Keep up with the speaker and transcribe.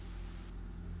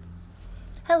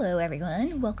Hello,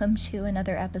 everyone. Welcome to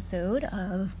another episode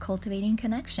of Cultivating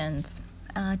Connections.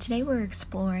 Today we're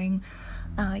exploring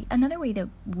another way that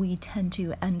we tend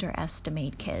to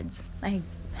underestimate kids. I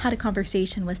had a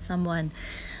conversation with someone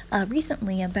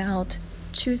recently about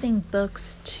choosing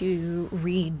books to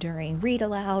read during Read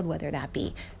Aloud, whether that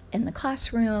be in the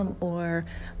classroom or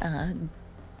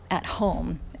at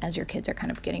home as your kids are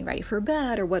kind of getting ready for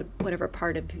bed or whatever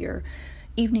part of your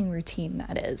evening routine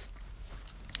that is.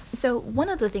 So one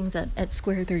of the things at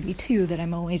Square 32 that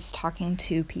I'm always talking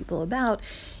to people about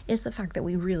is the fact that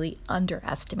we really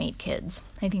underestimate kids.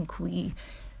 I think we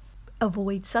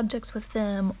avoid subjects with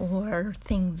them or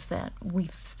things that we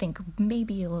think may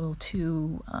be a little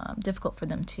too difficult for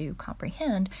them to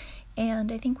comprehend.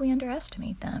 And I think we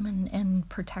underestimate them and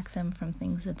protect them from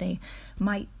things that they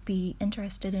might be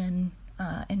interested in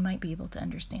and might be able to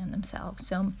understand themselves.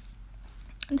 So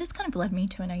this kind of led me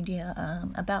to an idea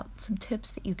about some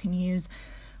tips that you can use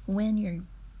when you're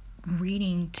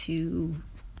reading to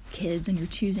kids and you're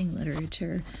choosing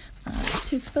literature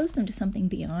to expose them to something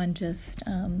beyond just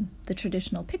the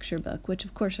traditional picture book, which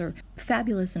of course are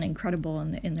fabulous and incredible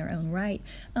in their own right,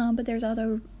 but there's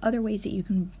other ways that you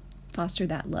can foster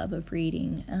that love of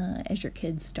reading as your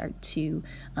kids start to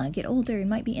get older and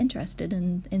might be interested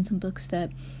in some books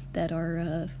that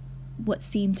are what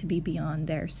seem to be beyond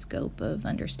their scope of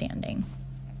understanding.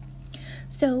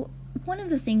 So one of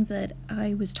the things that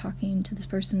I was talking to this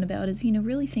person about is,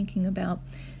 really thinking about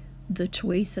the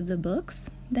choice of the books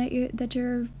that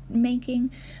you're making.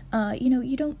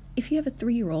 You don't, if you have a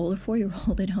 3-year-old or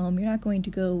 4-year-old at home, you're not going to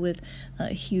go with a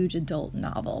huge adult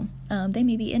novel. They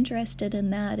may be interested in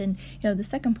that, and the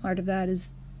second part of that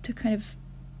is to kind of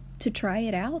to try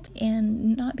it out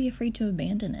and not be afraid to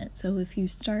abandon it. So if you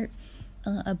start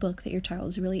a book that your child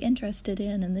is really interested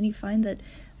in, and then you find that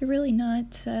they're really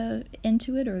not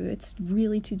into it, or it's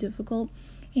really too difficult,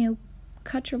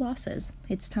 cut your losses.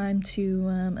 It's time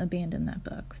to abandon that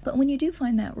book. But when you do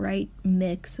find that right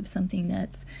mix of something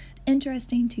that's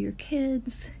interesting to your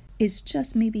kids, is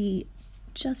just maybe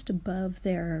just above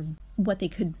what they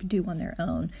could do on their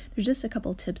own, there's just a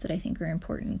couple tips that I think are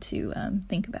important to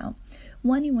think about.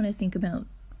 One, you want to think about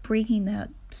breaking that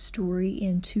story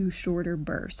into shorter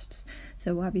bursts.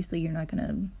 So obviously you're not going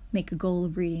to make a goal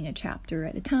of reading a chapter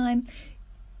at a time.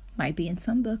 Might be in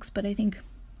some books, but I think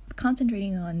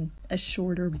concentrating on a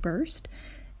shorter burst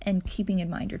and keeping in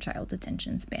mind your child's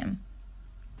attention span.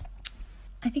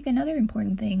 I think another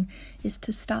important thing is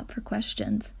to stop for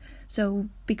questions. So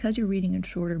because you're reading in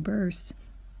shorter bursts,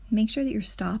 make sure that you're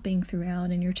stopping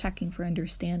throughout and you're checking for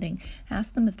understanding.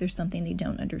 Ask them if there's something they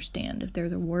don't understand, if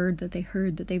there's a word that they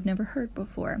heard that they've never heard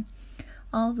before.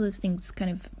 All of those things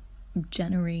kind of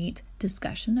generate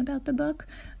discussion about the book,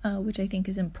 which I think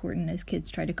is important as kids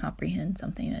try to comprehend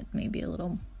something that may be a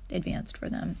little advanced for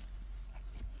them.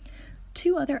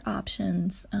 2 other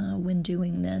options when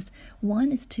doing this.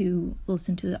 One is to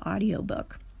listen to the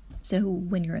audiobook. So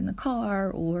when you're in the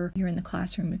car or you're in the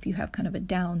classroom, if you have kind of a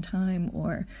downtime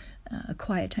or a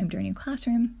quiet time during your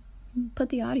classroom, put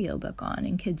the audiobook on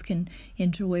and kids can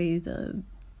enjoy the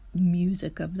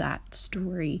music of that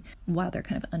story while they're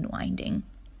kind of unwinding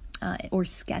or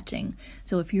sketching.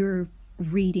 So if you're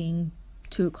reading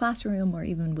to a classroom or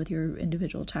even with your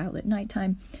individual child at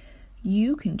nighttime,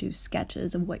 you can do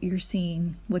sketches of what you're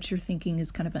seeing, what you're thinking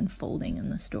is kind of unfolding in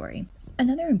the story.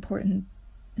 Another important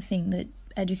thing that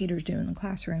educators do in the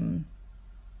classroom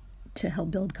to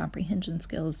help build comprehension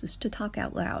skills is to talk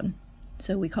out loud.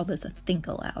 So we call this a think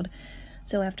aloud.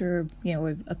 So after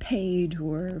a page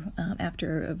or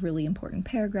after a really important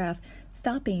paragraph,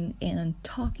 stopping and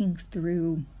talking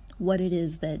through what it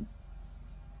is that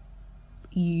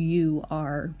you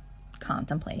are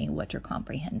contemplating, what you're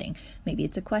comprehending. Maybe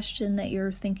it's a question that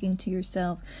you're thinking to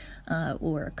yourself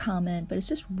or a comment, but it's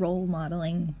just role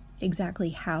modeling exactly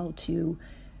how to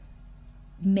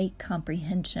make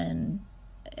comprehension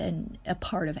a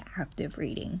part of active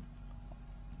reading.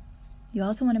 You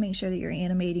also want to make sure that you're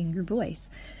animating your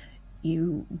voice.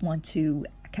 You want to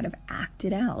kind of act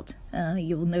it out.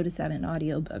 You'll notice that in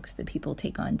audiobooks that people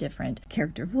take on different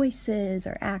character voices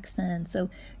or accents. So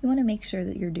you want to make sure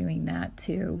that you're doing that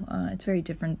too. It's very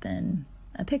different than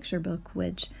a picture book,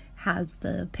 which has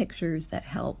the pictures that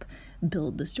help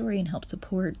build the story and help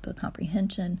support the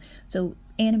comprehension. So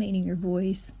animating your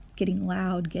voice, getting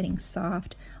loud, getting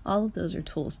soft, all of those are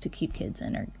tools to keep kids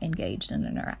engaged and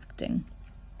interacting.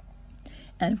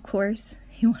 And of course,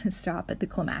 you want to stop at the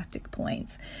climactic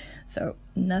points. So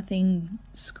nothing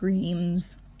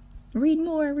screams, read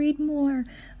more, read more.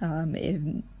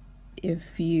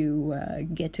 If you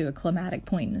get to a climatic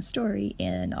point in a story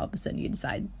and all of a sudden you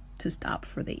decide to stop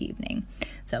for the evening.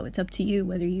 So it's up to you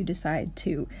whether you decide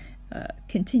to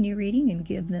continue reading and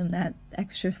give them that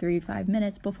extra 3 to 5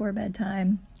 minutes before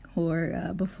bedtime,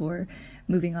 or before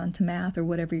moving on to math or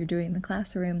whatever you're doing in the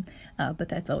classroom. But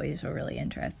that's always a really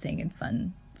interesting and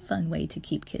fun way to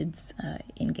keep kids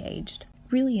engaged.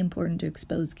 Really important to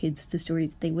expose kids to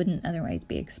stories they wouldn't otherwise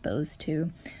be exposed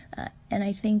to. And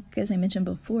I think, as I mentioned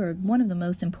before, one of the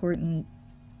most important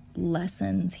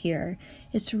lessons here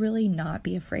is to really not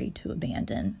be afraid to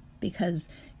abandon, because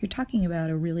you're talking about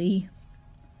a really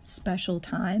special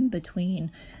time between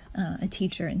a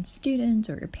teacher and student,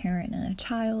 or a parent and a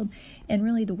child, and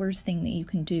really the worst thing that you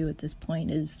can do at this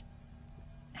point is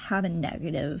have a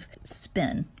negative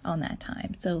spin on that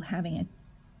time. So having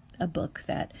a book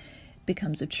that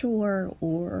becomes a chore,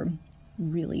 or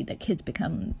really that kids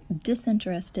become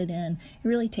disinterested in, it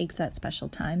really takes that special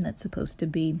time that's supposed to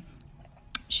be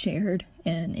shared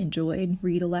and enjoyed,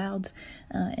 read alouds,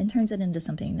 and turns it into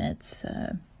something that's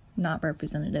not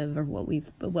representative of what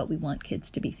we want kids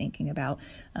to be thinking about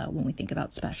when we think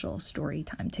about special story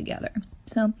time together.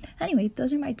 So anyway,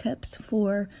 those are my tips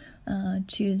for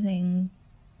choosing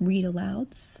read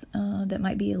alouds that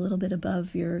might be a little bit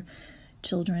above your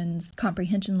children's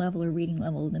comprehension level or reading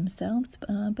level themselves.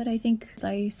 But I think, as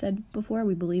I said before,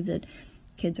 we believe that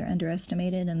kids are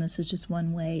underestimated, and this is just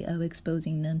one way of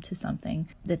exposing them to something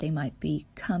that they might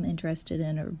become interested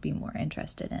in or be more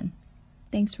interested in.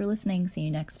 Thanks for listening. See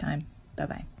you next time.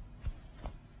 Bye-bye.